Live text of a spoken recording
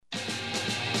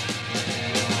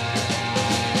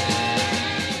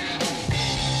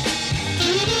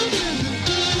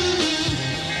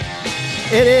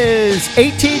It is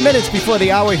 18 minutes before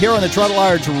the hour here on the Trottle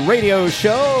Large Radio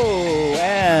Show,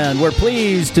 and we're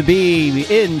pleased to be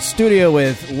in studio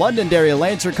with Londonderry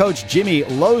Lancer coach Jimmy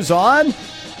Lauzon.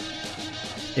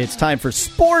 It's time for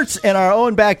sports in our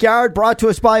own backyard, brought to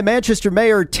us by Manchester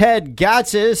Mayor Ted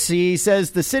Gatsas. He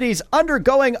says the city's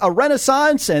undergoing a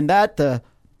renaissance and that the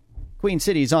Queen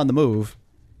City's on the move.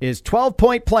 His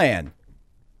 12-point plan,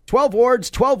 12 wards,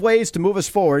 12 ways to move us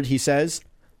forward, he says,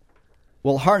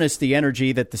 will harness the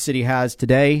energy that the city has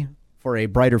today for a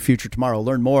brighter future tomorrow.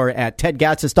 Learn more at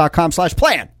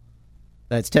tedgatsas.com/plan.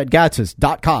 That's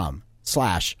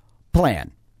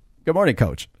tedgatsas.com/plan. Good morning,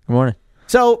 Coach. Good morning.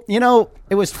 So,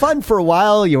 it was fun for a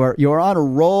while. You were on a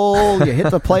roll. You hit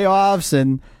the playoffs.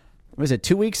 And was it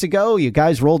 2 weeks ago? You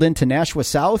guys rolled into Nashua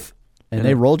South, and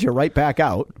they rolled you right back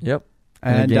out. Yep.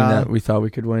 And a game that we thought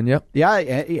we could win. Yep.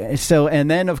 Yeah. So,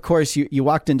 and then of course you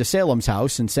walked into Salem's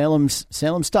house and Salem's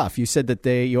tough. You said that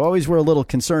you always were a little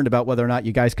concerned about whether or not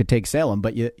you guys could take Salem,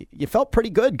 but you felt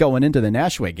pretty good going into the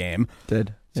Nashua game.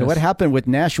 Did. So What happened with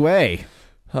Nashua?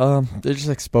 They just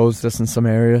exposed us in some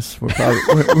areas. We're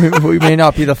probably we may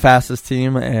not be the fastest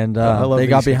team, and they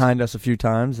got behind us a few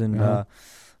times, and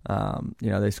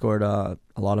they scored a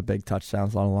lot of big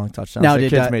touchdowns, a lot of long touchdowns. Now, the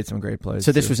kids made some great plays.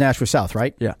 So this was Nashua South,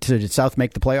 right? Yeah. So did South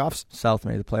make the playoffs? South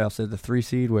made the playoffs. They're the 3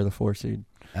 seed. We're the 4 seed.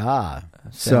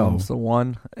 Salem's the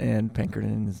 1, and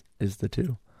Pinkerton is the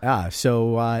 2.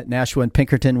 So Nashua and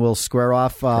Pinkerton will square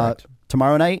off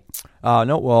tomorrow night?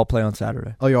 No, we'll all play on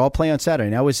Saturday. Oh, you're all playing on Saturday.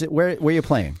 Now, where are you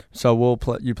playing? So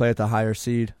you play at the higher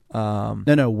seed.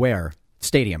 No, where?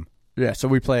 Stadium. Yeah, so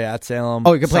we play at Salem.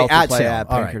 Oh, you can play at Salem. At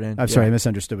Pinkerton. Right. I'm sorry, I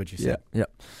misunderstood what you said. Yeah.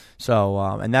 So,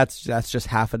 and that's just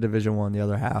half of Division I. The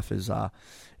other half is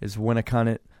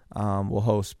Winnacunnet will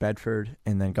host Bedford,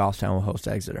 and then Goffstown will host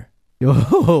Exeter.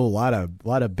 Oh, a lot of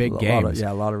big games.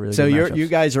 A lot of really. So good matchups. You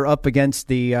guys are up against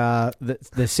the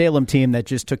Salem team that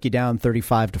just took you down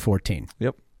 35-14.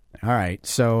 Yep. All right.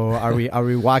 So are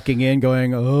we walking in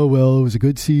going, oh well, it was a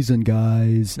good season,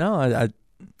 guys? No,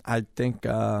 I think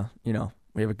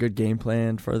we have a good game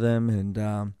plan for them, and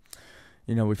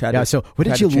we've had. Yeah. So what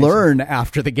did you learn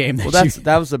after the game?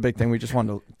 That was the big thing. We just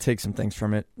wanted to take some things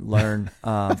from it, learn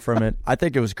from it. I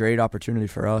think it was a great opportunity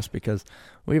for us because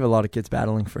we have a lot of kids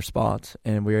battling for spots,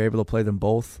 and we were able to play them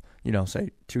both. Say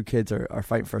 2 kids are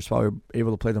fighting for a spot. We were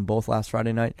able to play them both last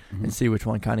Friday night and see which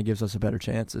one kind of gives us a better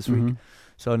chance this week.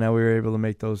 So now we were able to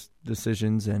make those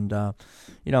decisions, and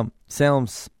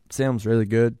Salem's really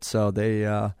good. So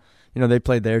they. They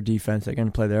played their defense. They're going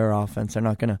to play their offense. They're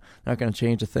not going to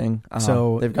change a thing.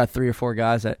 So they've got 3 or 4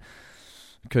 guys that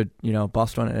could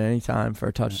bust one at any time for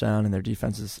a touchdown, and their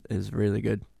defense is really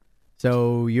good.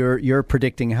 So you're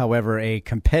predicting, however, a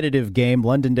competitive game.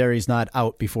 Londonderry's not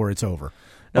out before it's over.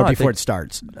 Before it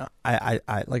starts. I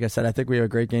like I said, I think we have a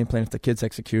great game plan if the kids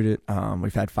execute it.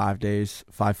 We've had 5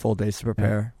 full days to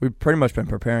prepare. Yeah. We've pretty much been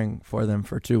preparing for them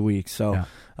for 2 weeks, so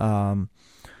it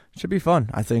should be fun.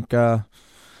 I think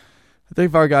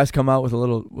if our guys come out with a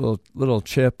little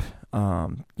chip,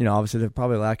 obviously they're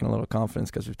probably lacking a little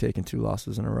confidence because we've taken 2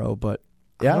 losses in a row, but.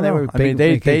 Yeah,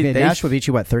 Nashua beat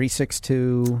you 36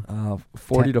 to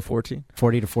 40 to 14.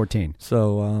 40 to 14.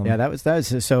 So that was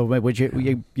so. Would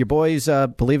your boys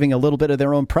believing a little bit of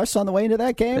their own press on the way into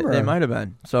that game? They might have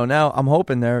been. So now I'm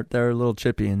hoping they're a little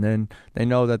chippy, and then they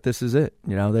know that this is it.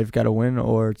 They've got to win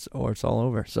or it's all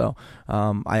over. So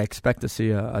I expect to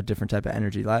see a different type of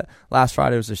energy. Last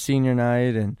Friday was their senior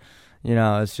night, and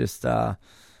it's just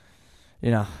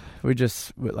we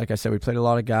just, like I said, we played a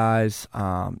lot of guys.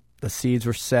 The seeds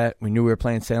were set. We knew we were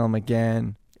playing Salem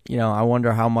again. I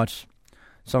wonder how much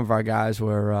some of our guys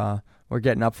were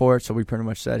getting up for it. So we pretty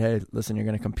much said, "Hey, listen, you're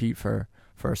going to compete for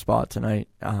a spot tonight.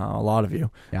 A lot of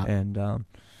you." Yeah. And so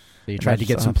you tried to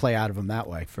get some play out of them that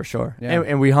way, for sure. Yeah.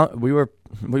 And we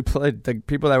played the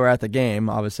people that were at the game.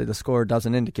 Obviously, the score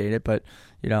doesn't indicate it, but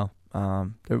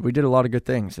we did a lot of good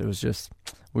things. It was just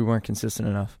we weren't consistent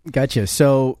enough. Gotcha.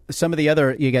 So some of the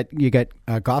other you get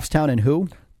Goffstown and who?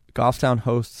 Goffstown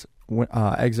hosts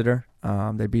Exeter.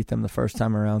 They beat them the first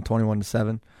time around,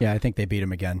 21-7. Yeah, I think they beat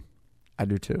them again. I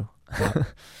do too. Yeah.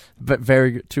 But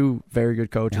two very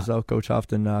good coaches though. Coach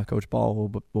Huft and Coach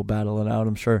Ball will battle it out.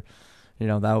 I'm sure.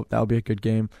 That'll be a good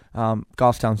game.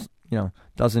 Goffstown,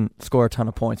 doesn't score a ton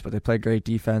of points, but they play great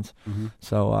defense.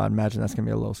 So I imagine that's gonna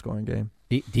be a low scoring game.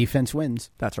 Defense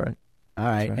wins. That's right. All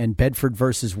right, and Bedford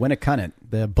versus Winnacunnet.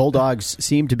 The Bulldogs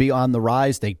seem to be on the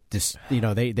rise. They just,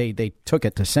 they took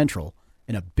it to Central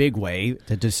in a big way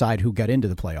to decide who got into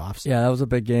the playoffs. Yeah, that was a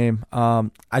big game.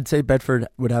 I'd say Bedford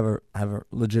would have a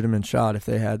legitimate shot if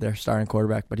they had their starting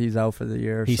quarterback, but he's out for the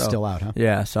year. He's still out, huh?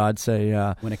 Yeah, so I'd say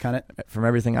Winnicott. From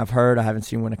everything I've heard, I haven't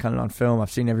seen Winnicott on film.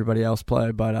 I've seen everybody else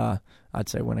play, but I'd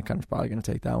say Winnicott's probably going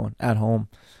to take that one at home.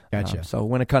 Gotcha. So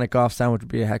Winnicott Goffstown would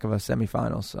be a heck of a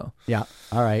semifinal. So yeah,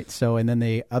 all right. So and then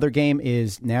the other game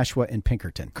is Nashua and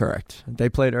Pinkerton. Correct. They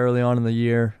played early on in the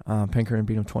year. Pinkerton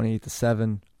beat them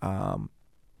 28-7.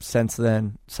 Since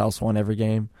then, South's won every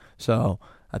game. So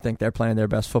I think they're playing their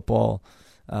best football.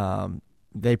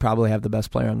 They probably have the best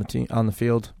player on the team on the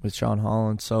field with Sean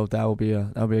Holland. So that'll be a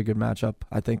good matchup.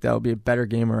 I think that'll be a better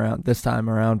game around this time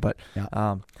around. But you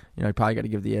probably got to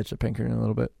give the edge to Pinkerton a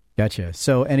little bit. Gotcha.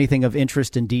 So anything of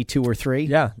interest in D2 or 3?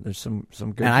 Yeah, there's some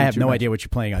good. And I have no idea what you're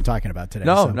planning on talking about today.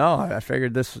 No, I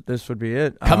figured this would be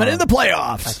it. Coming in the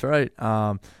playoffs. That's right.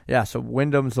 So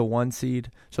Wyndham's the 1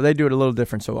 seed. So they do it a little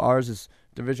different. So ours is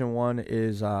Division 1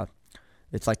 is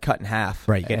it's like cut in half.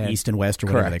 Right, you get East and West or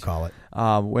whatever they call it.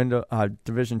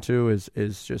 Division 2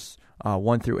 is just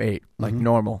 1 through 8, like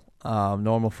normal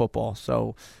football.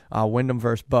 So Wyndham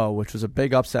versus Bow, which was a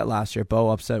big upset last year. Bow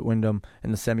upset Wyndham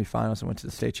in the semifinals and went to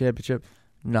the state championship.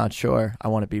 Not sure I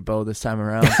want to beat Bow this time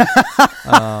around.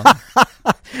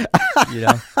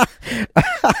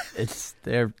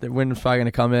 Wyndham's probably going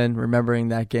to come in remembering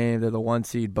that game. They're the 1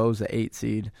 seed. Bow's the 8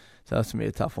 seed. So that's going to be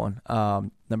a tough one.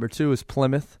 Number 2 is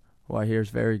Plymouth, who I hear is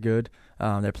very good.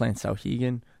 They're playing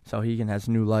Souhegan. Souhegan has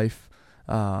new life.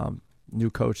 New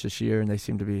coach this year, and they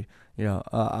seem to be,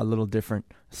 a little different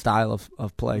style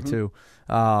of play too.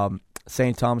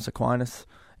 St. Thomas Aquinas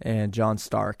and John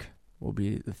Stark will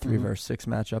be the 3 versus 6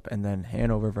 matchup, and then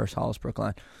Hanover versus Hollis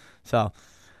Brookline. So,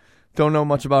 don't know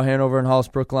much about Hanover and Hollis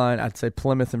Brookline. I'd say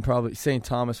Plymouth and probably St.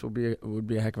 Thomas would be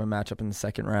a heck of a matchup in the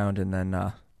second round, and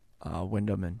then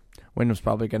Wyndham's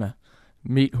probably gonna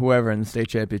meet whoever in the state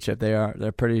championship.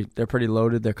 They're pretty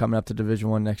loaded. They're coming up to Division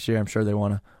 1 next year. I'm sure they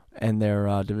want to end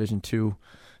their Division 2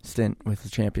 stint with the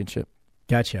championship.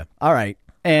 Gotcha. All right.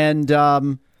 And,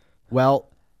 what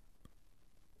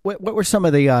were some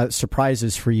of the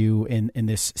surprises for you in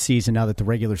this season now that the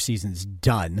regular season's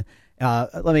done?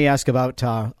 Let me ask about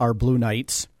our Blue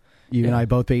Knights. You and I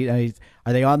both beat.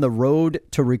 Are they on the road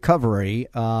to recovery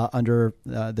under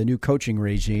the new coaching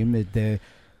regime? Is the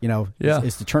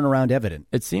turnaround evident?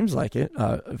 It seems like it.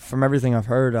 From everything I've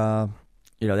heard,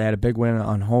 they had a big win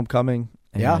on homecoming.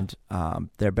 And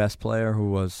their best player,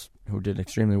 who did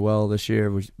extremely well this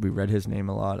year, we read his name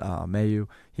a lot, Mayu.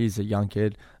 He's a young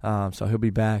kid, so he'll be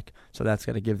back. So that's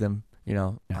got to give them,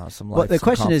 some life. Well, the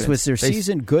question confidence. is, was their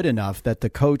season good enough that the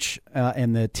coach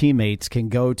and the teammates can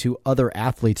go to other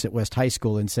athletes at West High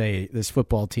School and say, this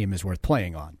football team is worth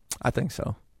playing on? I think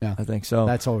so. Yeah, I think so.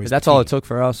 That's always all it took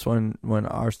for us when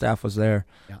our staff was there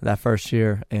that first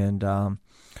year, and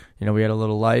we had a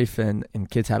little life, and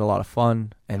kids had a lot of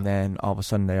fun, and then all of a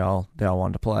sudden they all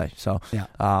wanted to play. So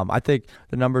I think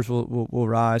the numbers will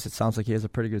rise. It sounds like he has a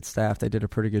pretty good staff. They did a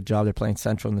pretty good job. They're playing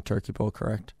Central in the Turkey Bowl,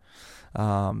 correct?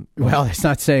 Well, it's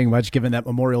not saying much given that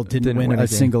Memorial didn't win a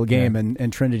single game,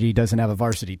 and Trinity doesn't have a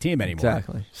varsity team anymore.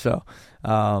 Exactly. So,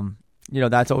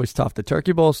 that's always tough. The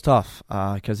Turkey Bowl is tough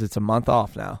because it's a month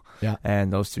off now,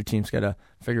 and those two teams got to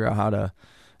figure out how to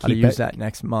use that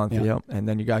next month. And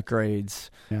then you got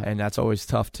grades, and that's always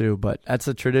tough too. But that's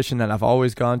a tradition that I've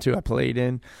always gone to. I played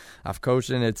in, I've coached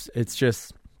in. It's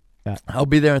just I'll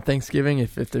be there on Thanksgiving.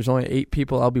 If there's only 8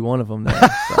 people, I'll be one of them there.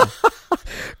 So.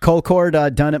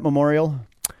 Colcord done at Memorial.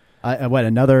 Not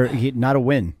a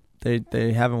win.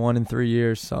 They haven't won in 3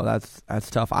 years, so that's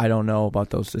tough. I don't know about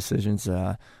those decisions,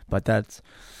 but that's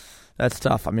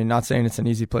tough. I mean, not saying it's an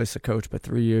easy place to coach, but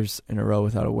 3 years in a row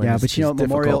without a win. Yeah,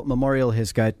 but Memorial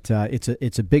has got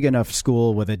it's a big enough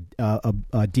school with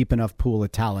a deep enough pool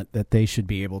of talent that they should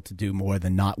be able to do more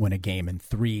than not win a game in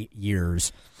 3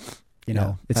 years.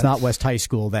 It's not West High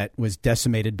School that was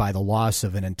decimated by the loss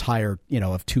of an entire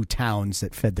of 2 towns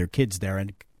that fed their kids there,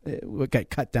 and it got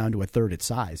cut down to a third its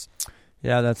size.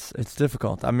 Yeah, it's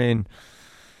difficult. I mean,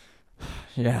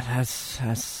 I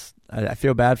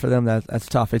feel bad for them. That's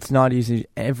tough. It's not easy.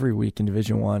 Every week in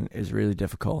Division 1 is really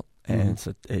difficult, and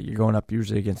you're going up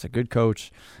usually against a good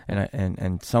coach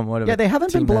and somewhat of they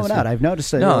haven't been blown out. I've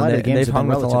noticed that a lot of the games they've hung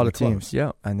with a lot of close. teams.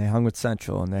 Yeah, and they hung with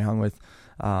Central, and they hung with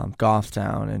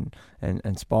Goffstown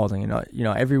and Spalding.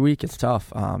 Every week it's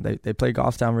tough. They played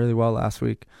Goffstown really well last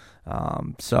week,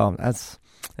 so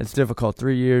it's difficult.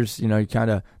 3 years, you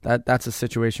kind of that's a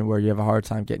situation where you have a hard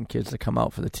time getting kids to come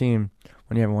out for the team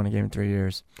when you haven't won a game in 3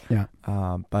 years. Yeah.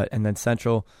 And then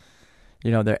Central,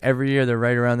 they're every year they're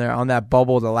right around there on that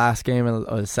bubble, the last game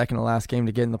or the second to last game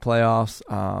to get in the playoffs.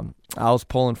 I was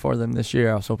pulling for them this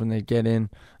year. I was hoping they'd get in.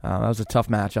 That was a tough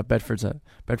matchup.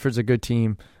 Bedford's a good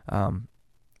team.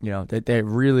 They're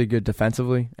really good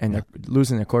defensively, and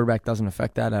losing their quarterback doesn't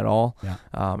affect that at all. Yeah.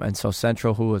 And so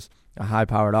Central, who was a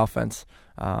high-powered offense,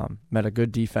 met a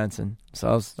good defense, and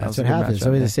so that's what happens.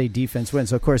 So they say defense wins.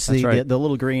 So of course, the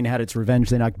Little Green had its revenge.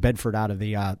 They knocked Bedford out of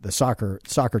the soccer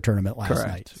tournament last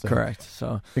night. So Correct.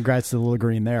 So congrats to the Little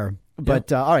Green there.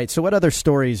 But all right. So what other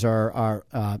stories are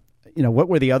what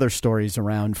were the other stories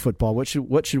around football? What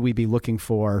should we be looking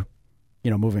for,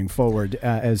 moving forward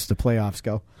as the playoffs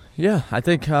go? Yeah, I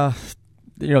think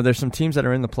there's some teams that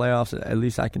are in the playoffs. At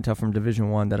least I can tell from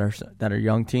Division I that are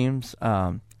young teams.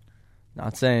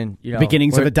 Not saying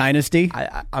beginnings of a dynasty.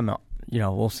 I'm not.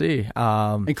 We'll see.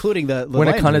 Including the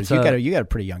Landers, you got a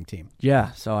pretty young team.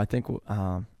 Yeah, so I think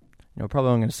probably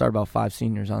I'm going to start about 5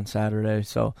 seniors on Saturday.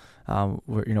 So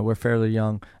we're fairly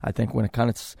young. I think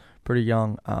Winnicott's pretty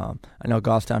young. I know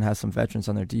Goffstown has some veterans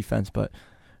on their defense, but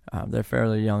they're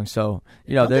fairly young. So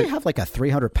they have like a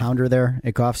 300-pounder there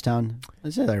at Goffstown.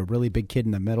 Is there a really big kid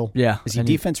in the middle? Yeah, is he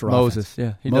defense or Moses?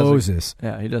 Offense? Yeah, Moses.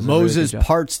 He does. Moses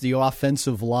parts the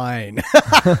offensive line.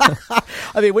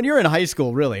 I mean, when you're in high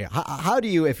school, really, how do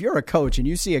you? If you're a coach and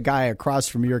you see a guy across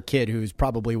from your kid who's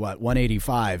probably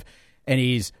 185, and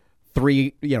he's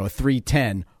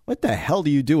 310, what the hell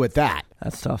do you do with that?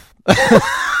 That's tough.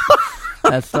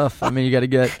 That's tough. I mean, you got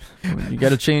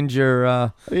to change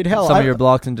your some of your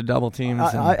blocks into double teams.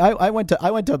 I went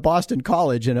to Boston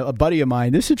College, and a buddy of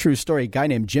mine. This is a true story. A guy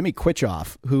named Jimmy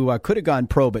Quitchoff, who could have gone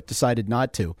pro but decided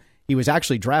not to. He was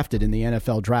actually drafted in the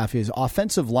NFL draft. He's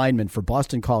offensive lineman for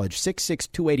Boston College,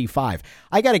 6'6", 285.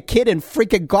 I got a kid in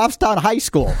freaking Goffstown High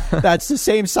School that's the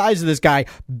same size as this guy,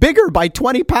 bigger by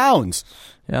 20 pounds.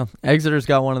 Yeah, Exeter's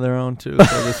got one of their own too.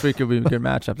 So this week will be a good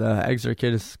matchup. The Exeter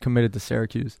kid is committed to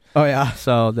Syracuse. Oh yeah,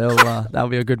 so that'll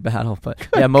be a good battle. But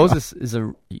yeah, Moses is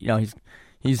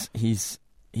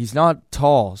he's not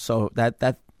tall, so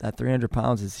that 300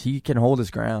 pounds he can hold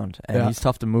his ground, and he's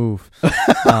tough to move.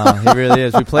 He really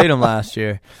is. We played him last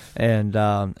year, and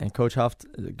Coach Huff,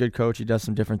 a good coach. He does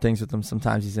some different things with him.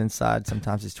 Sometimes he's inside,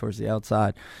 sometimes he's towards the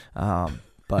outside.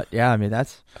 But yeah, I mean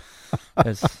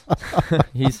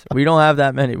we don't have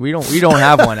that many. We don't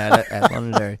have one at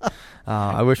Londonderry.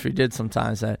 I wish we did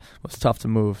sometimes. That was tough to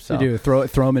move. So you do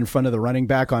throw him in front of the running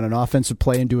back on an offensive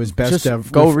play and do his best just to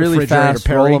go really fast,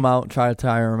 roll him out, try to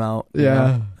tire him out.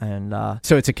 Yeah, and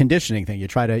so it's a conditioning thing. You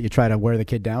try to wear the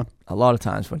kid down. A lot of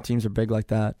times when teams are big like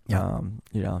that,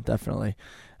 definitely.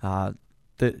 And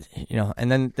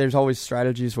then there's always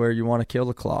strategies where you want to kill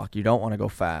the clock. You don't want to go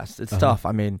fast. It's tough.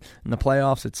 I mean, in the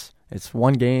playoffs, it's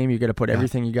one game. You got to put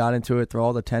everything you got into it. Throw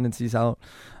all the tendencies out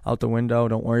the window.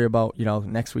 Don't worry about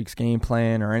next week's game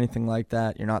plan or anything like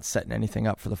that. You're not setting anything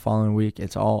up for the following week.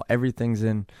 Everything's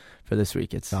in for this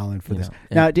week. It's all in for this.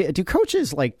 Now, do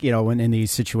coaches when in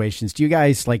these situations, do you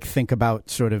guys think about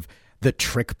sort of the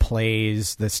trick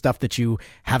plays, the stuff that you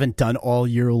haven't done all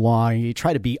year long? You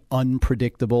try to be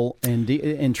unpredictable, and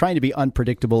in trying to be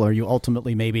unpredictable, are you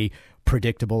ultimately maybe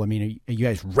predictable? I mean, are you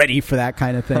guys ready for that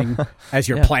kind of thing as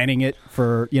you're planning it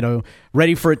for,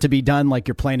 ready for it to be done like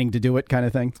you're planning to do it kind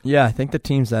of thing? Yeah, I think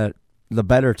the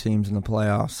better teams in the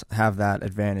playoffs have that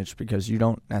advantage because you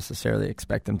don't necessarily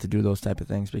expect them to do those type of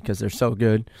things because they're so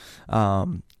good. A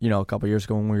couple years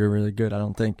ago when we were really good, I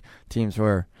don't think teams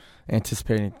were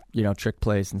anticipating, trick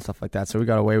plays and stuff like that. So we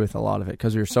got away with a lot of it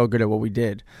because we were so good at what we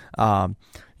did.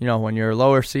 When you're a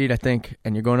lower seed, I think,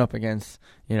 and you're going up against,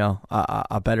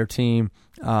 a better team,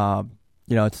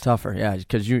 it's tougher. Yeah.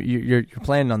 Because you're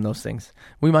planning on those things.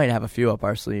 We might have a few up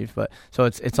our sleeve, but so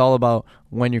it's all about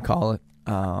when you call it.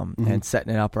 And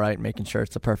setting it up right, making sure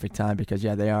it's the perfect time because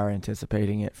they are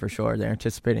anticipating it for sure. They're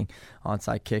anticipating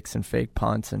onside kicks and fake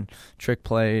punts and trick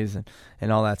plays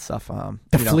and all that stuff.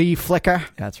 Flea flicker.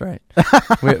 That's right.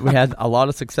 we had a lot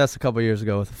of success a couple of years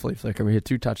ago with the flea flicker. We hit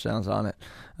 2 touchdowns on it.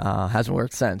 Hasn't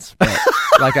worked since. But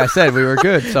like I said, we were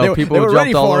good, so people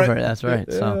jumped all over it. That's right.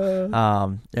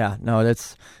 So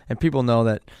and people know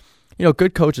that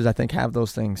good coaches I think have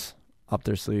those things up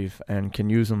their sleeve and can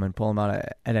use them and pull them out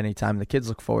at any time. The kids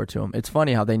look forward to them. It's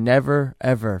funny how they never,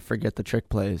 ever forget the trick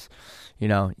plays.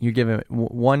 You give them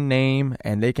one name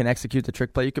and they can execute the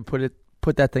trick play. You could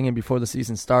put that thing in before the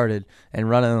season started and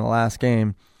run it in the last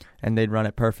game, and they'd run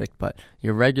it perfect. But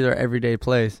your regular, everyday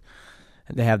plays,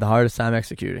 they have the hardest time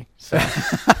executing. So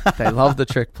they love the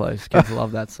trick plays. Kids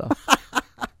love that stuff.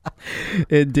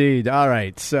 Indeed. All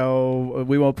right. So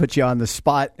we won't put you on the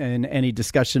spot in any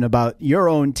discussion about your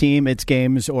own team, its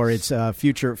games, or its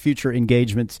future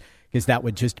engagements because that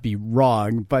would just be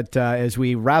wrong. But as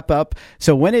we wrap up,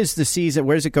 so when is the season?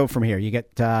 Where does it go from here? You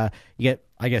get I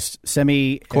guess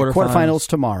quarterfinals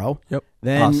tomorrow. Yep.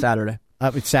 Then Saturday.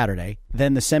 It's Saturday.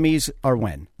 Then the semis are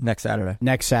when? Next Saturday.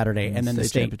 And then the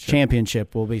state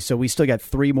championship will be. So we still got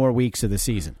 3 more weeks of the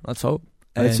season. Let's hope.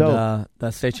 Let's hope.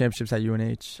 The state championship's at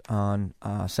UNH on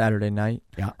Saturday night.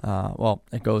 Yeah. Well,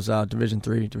 it goes Division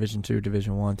III, Division II,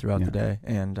 Division I throughout the day,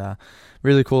 and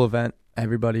really cool event.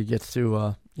 Everybody gets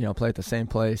to play at the same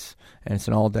place, and it's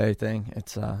an all-day thing.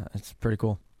 It's pretty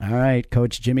cool. All right,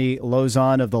 Coach Jimmy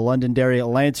Lauzon of the Londonderry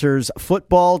Lancers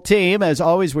football team. As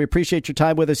always, we appreciate your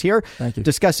time with us here. Thank you.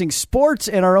 Discussing sports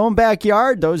in our own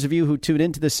backyard. Those of you who tune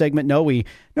into this segment know we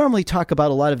normally talk about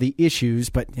a lot of the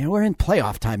issues, but we're in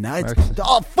playoff time now. It's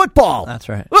all football. That's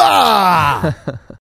right. Ah!